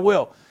 maybe I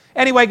will.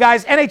 Anyway,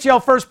 guys,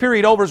 NHL first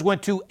period overs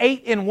went to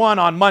 8-1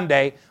 on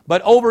Monday,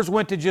 but overs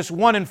went to just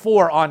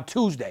 1-4 on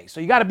Tuesday. So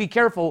you got to be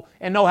careful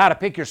and know how to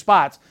pick your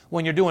spots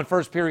when you're doing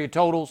first period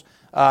totals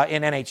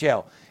in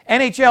NHL.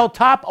 NHL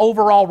top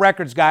overall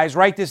records, guys.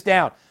 Write this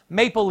down.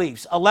 Maple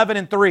Leafs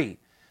 11-3,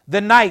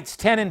 the Knights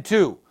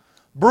 10-2,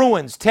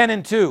 Bruins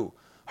 10-2,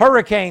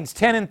 Hurricanes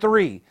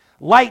 10-3,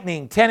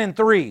 Lightning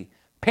 10-3,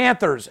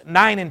 Panthers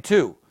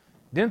 9-2.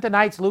 Didn't the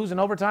Knights lose in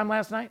overtime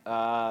last night?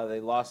 They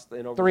lost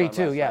in overtime.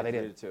 3-2, yeah, they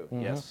did.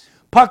 3-2, yes.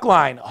 Puck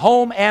line,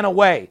 home and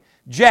away.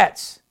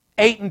 Jets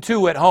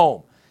 8-2 at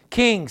home.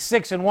 Kings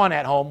 6-1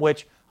 at home,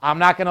 which I'm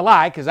not going to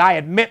lie, because I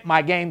admit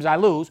my games I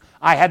lose.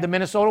 I had the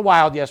Minnesota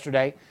Wild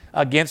yesterday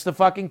against the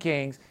fucking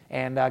Kings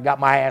and got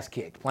my ass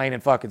kicked, plain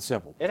and fucking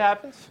simple. It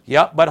happens.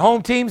 Yep, but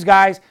home teams,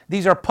 guys,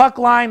 these are puck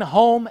line,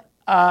 home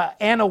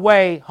and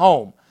away,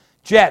 home.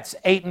 Jets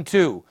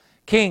 8-2,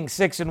 Kings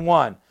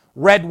 6-1,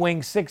 Red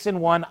Wings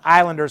 6-1,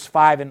 Islanders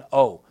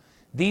 5-0.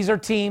 These are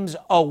teams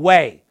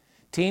away.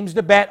 Teams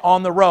to bet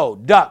on the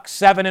road. Ducks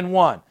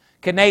 7-1,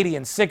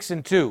 Canadians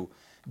 6-2,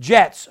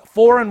 Jets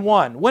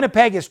 4-1.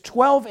 Winnipeg is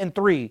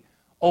 12-3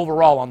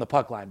 overall on the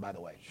puck line, by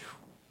the way.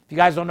 If you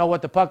guys don't know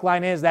what the puck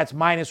line is, that's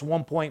minus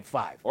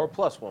 1.5. Or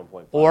plus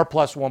 1.5. Or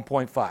plus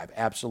 1.5,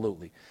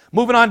 absolutely.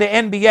 Moving on to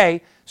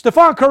NBA,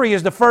 Stephon Curry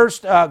is the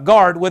first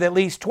guard with at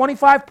least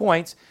 25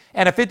 points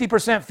and a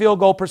 50% field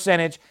goal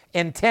percentage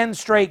in 10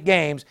 straight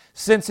games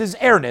since his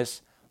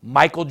heiress,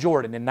 Michael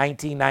Jordan, in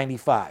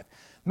 1995.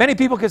 Many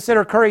people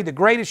consider Curry the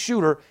greatest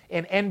shooter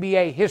in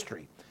NBA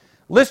history.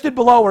 Listed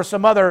below are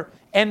some other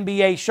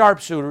NBA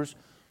sharpshooters.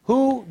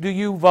 Who do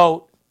you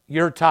vote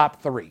your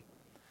top three?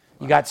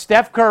 You got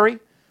Steph Curry,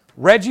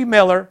 Reggie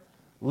Miller,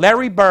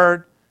 Larry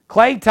Bird,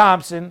 Klay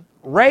Thompson,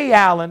 Ray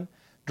Allen,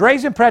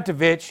 Drazen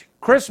Petrovic,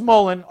 Chris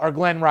Mullin, or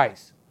Glenn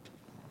Rice.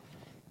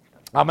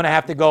 I'm going to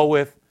have to go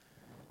with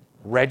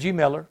Reggie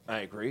Miller. I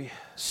agree.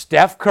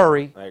 Steph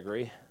Curry. I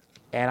agree.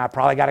 And I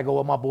probably got to go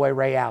with my boy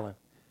Ray Allen.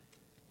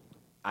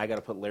 I got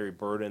to put Larry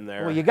Bird in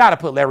there. Well, you got to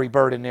put Larry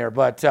Bird in there,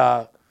 but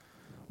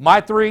my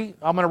three,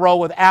 I'm going to roll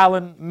with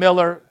Allen,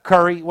 Miller,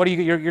 Curry. What are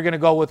you're going to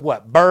go with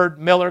what? Bird,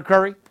 Miller,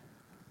 Curry?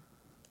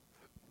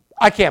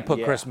 I can't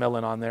put Chris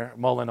Mullin on there.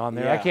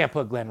 I can't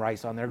put Glenn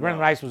Rice on there. Glenn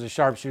Rice was a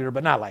sharpshooter,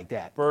 but not like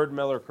that. Bird,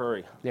 Miller,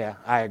 Curry. Yeah,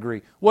 I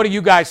agree. What do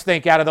you guys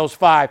think out of those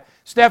five?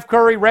 Steph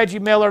Curry, Reggie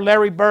Miller,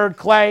 Larry Bird,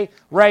 Klay,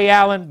 Ray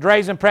Allen,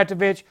 Drazen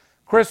Petrovic,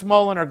 Chris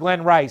Mullin, or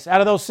Glenn Rice?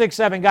 Out of those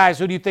 6-7 guys,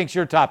 who do you think's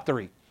your top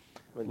three?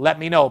 Let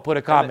me know. Put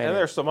a comment. And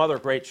there's some other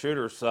great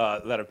shooters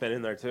that have been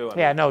in there too. I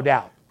mean, no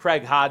doubt.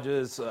 Craig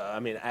Hodges.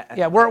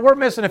 We're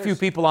missing a few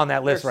people on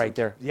that list right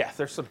there. Yeah,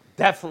 there's some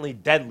definitely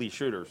deadly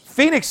shooters.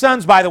 Phoenix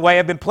Suns, by the way,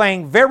 have been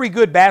playing very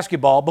good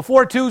basketball.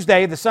 Before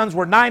Tuesday, the Suns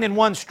were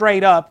 9-1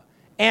 straight up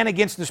and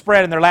against the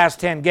spread in their last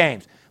 10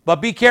 games. But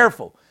be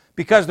careful,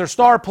 because their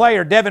star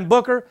player, Devin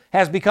Booker,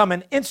 has become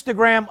an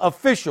Instagram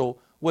official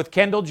with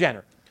Kendall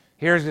Jenner.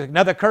 Here's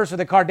another curse of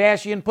the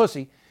Kardashian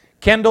pussy.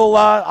 Kendall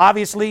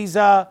obviously is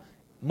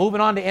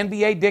moving on to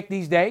NBA dick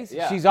these days.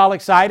 Yeah. She's all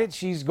excited.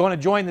 She's going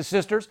to join the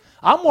sisters.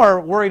 I'm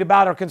more worried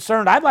about or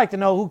concerned. I'd like to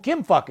know who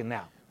Kim fucking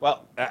now.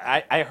 Well,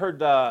 I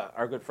heard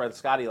our good friend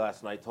Scotty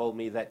last night told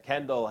me that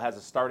Kendall has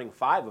a starting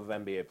 5 of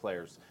NBA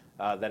players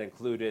that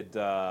included,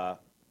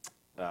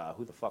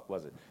 who the fuck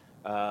was it?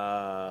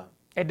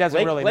 It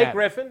doesn't really matter. Blake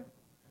Griffin.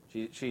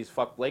 She's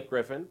fucked Blake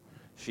Griffin.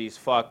 She's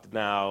fucked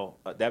now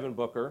Devin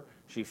Booker.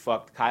 She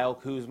fucked Kyle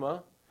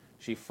Kuzma.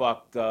 She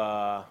fucked,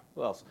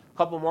 who else? A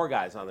couple more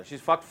guys on there. She's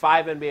fucked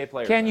 5 NBA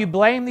players. Can you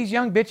blame these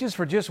young bitches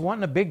for just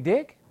wanting a big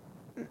dick?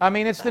 I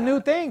mean, it's the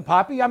new thing,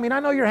 Poppy. I mean, I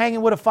know you're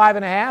hanging with a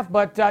 5.5,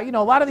 but,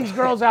 a lot of these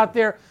girls out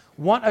there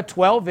want a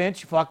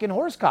 12-inch fucking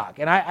horsecock.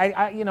 And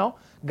I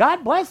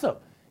God bless them.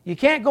 You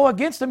can't go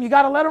against them. You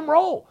got to let them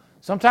roll.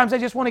 Sometimes they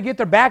just want to get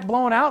their back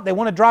blown out. They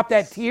want to drop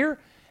that tear.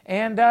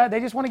 And they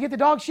just want to get the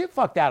dog shit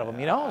fucked out of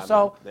them,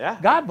 So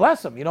God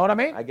bless them, you know what I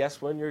mean? I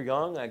guess when you're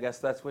young, I guess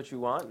that's what you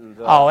want. And,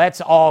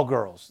 that's all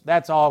girls.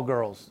 That's all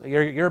girls.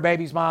 Your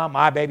baby's mom,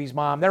 my baby's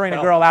mom. There ain't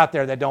a girl out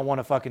there that don't want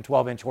a fucking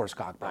 12-inch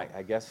horsecock.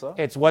 I guess so.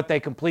 It's what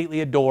they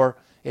completely adore.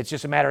 It's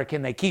just a matter of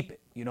can they keep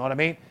it, you know what I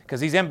mean? Because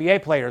these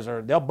NBA players,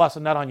 they'll bust a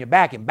nut on your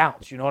back and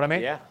bounce, you know what I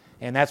mean? Yeah.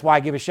 And that's why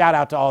I give a shout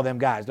out to all them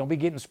guys. Don't be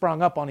getting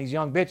sprung up on these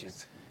young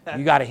bitches.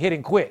 You got to hit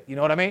and quit, you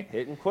know what I mean?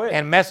 Hit and quit.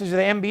 And message to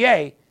the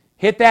NBA,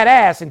 hit that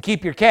ass and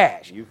keep your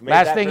cash.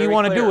 Last thing you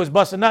want to do is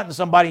bust a nut in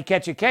somebody and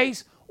catch a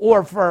case,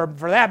 or for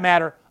that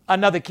matter,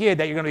 another kid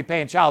that you're going to be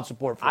paying child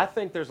support for. I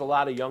think there's a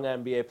lot of young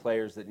NBA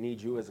players that need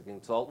you as a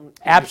consultant.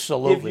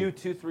 Absolutely.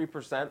 Give you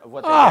 2-3% of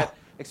what they get,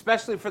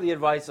 especially for the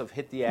advice of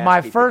hit the ass.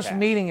 My first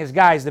meeting is,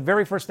 guys, the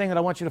very first thing that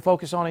I want you to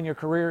focus on in your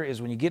career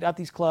is when you get out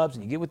these clubs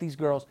and you get with these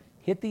girls,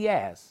 hit the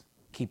ass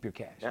keep your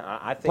cash. Yeah,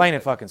 I think plain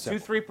and fucking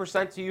simple.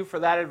 2-3% to you for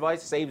that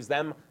advice saves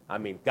them. I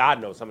mean,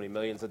 God knows how many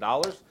millions of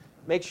dollars.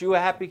 Makes you a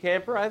happy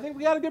camper. I think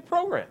we got a good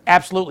program.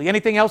 Absolutely.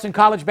 Anything else in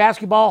college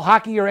basketball,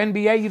 hockey, or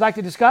NBA you'd like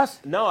to discuss?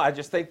 No, I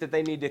just think that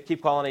they need to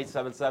keep calling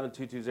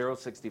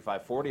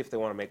 877-220-6540 if they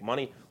want to make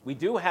money. We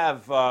do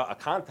have a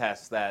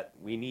contest that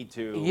we need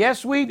to.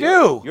 Yes, we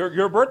do.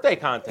 Your birthday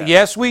contest.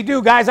 Yes, we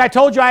do. Guys, I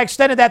told you I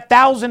extended that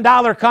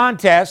 $1,000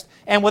 contest,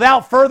 and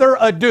without further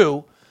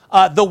ado,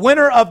 the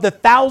winner of the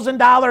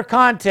 $1,000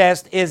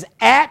 contest is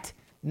at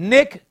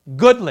Nick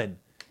Goodland.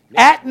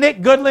 At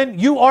Nick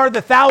Goodland, you are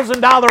the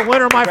 $1,000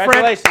 winner, my friend.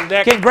 Congratulations,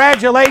 Nick.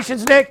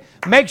 Congratulations, Nick.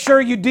 Make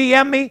sure you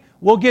DM me.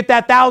 We'll get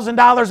that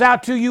 $1,000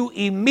 out to you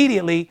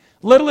immediately.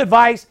 Little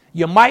advice,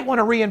 you might want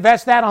to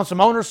reinvest that on some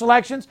owner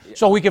selections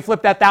so we can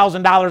flip that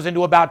 $1,000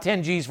 into about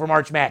 10 G's for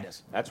March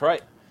Madness. That's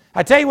right.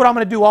 I tell you what I'm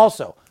going to do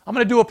also. I'm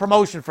going to do a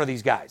promotion for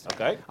these guys.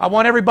 Okay. I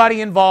want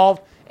everybody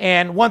involved.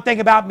 And one thing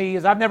about me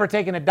is I've never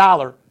taken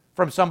 $1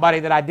 from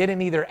somebody that I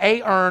didn't either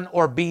A, earn,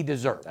 or B,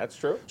 deserve. That's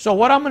true. So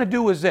what I'm going to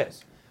do is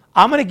this.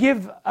 I'm going to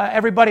give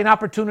everybody an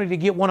opportunity to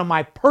get one of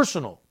my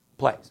personal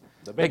plays.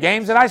 The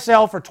games that I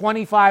sell for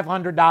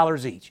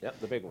 $2,500 each.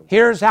 Yep, the big ones.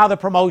 Here's how the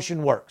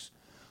promotion works.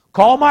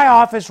 Call my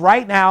office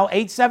right now,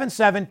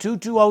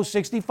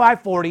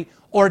 877-220-6540,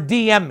 or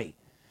DM me.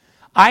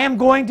 I am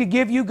going to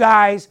give you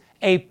guys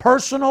a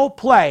personal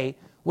play,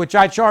 which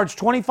I charge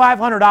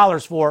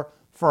 $2,500 for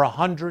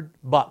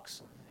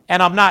 $100.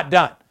 And I'm not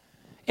done.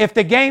 If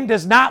the game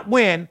does not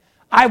win,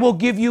 I will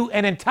give you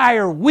an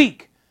entire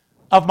week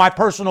of my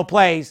personal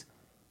plays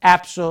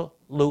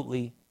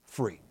absolutely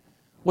free,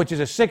 which is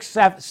a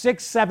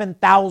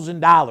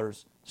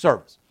 $7,000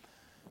 service.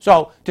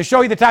 So to show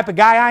you the type of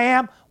guy I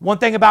am, one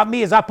thing about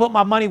me is I put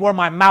my money where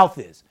my mouth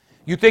is.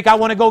 You think I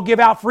want to go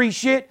give out free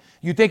shit?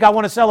 You think I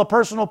want to sell a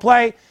personal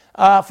play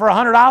for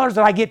 $100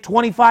 that I get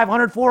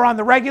 $2,500 for on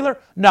the regular?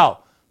 No,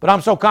 but I'm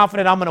so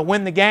confident I'm going to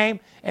win the game,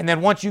 and then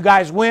once you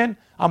guys win,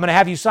 I'm going to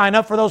have you sign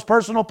up for those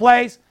personal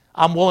plays.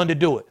 I'm willing to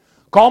do it.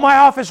 Call my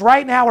office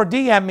right now or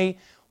DM me.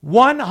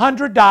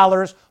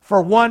 $100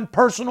 for one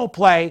personal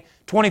play,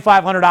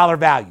 $2,500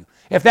 value.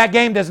 If that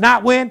game does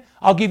not win,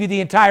 I'll give you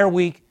the entire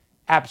week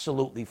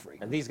absolutely free.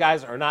 And these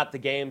guys are not the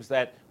games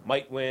that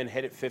might win,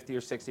 hit at 50 or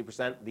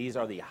 60%. These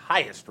are the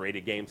highest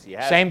rated games he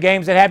has. Same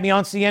games that had me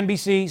on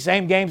CNBC,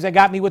 same games that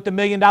got me with the $1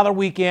 Million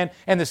Weekend,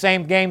 and the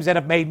same games that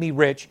have made me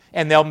rich,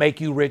 and they'll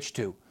make you rich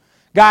too.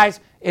 Guys,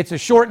 it's a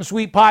short and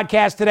sweet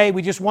podcast today.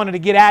 We just wanted to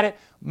get at it.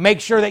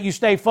 Make sure that you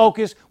stay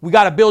focused. We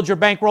got to build your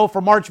bankroll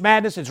for March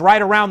Madness. It's right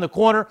around the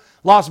corner.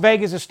 Las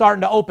Vegas is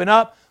starting to open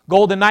up.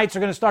 Golden Knights are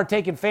going to start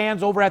taking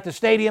fans over at the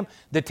stadium.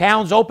 The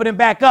town's opening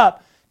back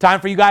up. Time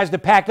for you guys to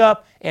pack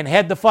up and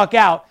head the fuck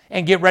out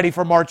and get ready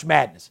for March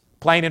Madness.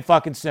 Plain and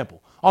fucking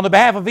simple. On the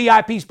behalf of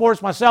VIP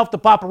Sports, myself, the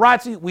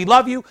paparazzi, we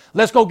love you.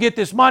 Let's go get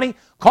this money.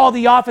 Call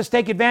the office,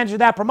 take advantage of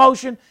that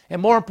promotion.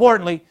 And more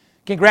importantly,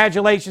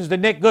 congratulations to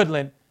Nick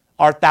Goodland,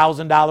 our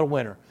 $1,000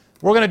 winner.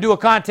 We're going to do a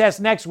contest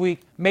next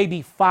week,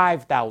 maybe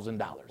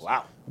 $5,000.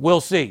 Wow.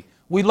 We'll see.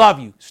 We love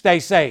you.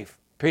 Stay safe.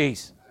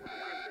 Peace.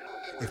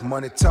 If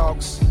money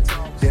talks,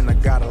 then I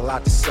got a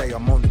lot to say.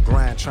 I'm on the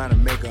grind trying to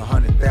make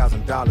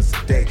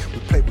 $100,000 a day. We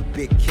play with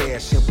big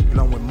cash and we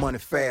blowing money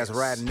fast.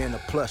 Riding in a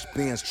plush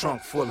Benz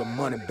trunk full of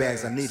money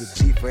bags. I need a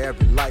G for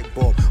every light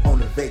bulb on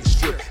the Vegas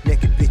Strip.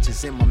 Naked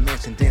bitches in my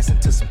mansion dancing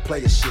to some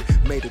player shit.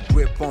 Made a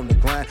grip on the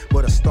grind,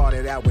 but I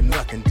started out with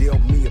nothing.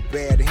 Dealt me a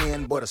bad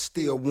hand, but I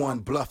still won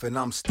bluffing.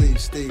 I'm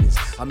Steve Stevens.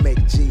 I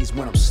make G's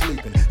when I'm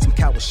sleeping. Some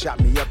cowards shot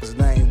me up as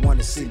they ain't want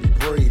to see me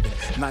breathing.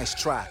 Nice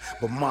try,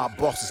 but my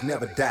bosses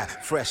never die.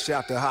 Fresh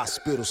out the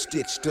hospital,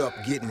 stitched up,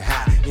 getting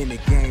high. In the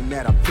game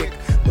that I pick,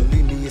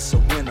 believe me, it's a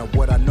winner.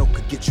 What I know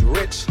could get you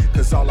rich,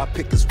 cause all I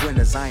pick is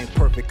winners. I ain't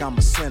perfect, I'm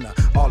a sinner.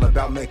 All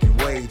about making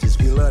wages.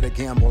 We love to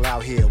gamble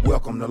out here.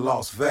 Welcome to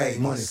Las Vegas.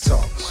 Money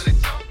talks.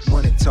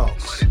 Money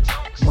talks.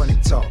 Money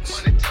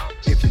talks.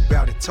 If you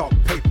bout to talk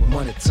paper,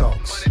 money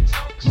talks.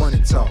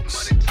 Money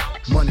talks.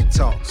 Money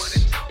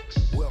talks.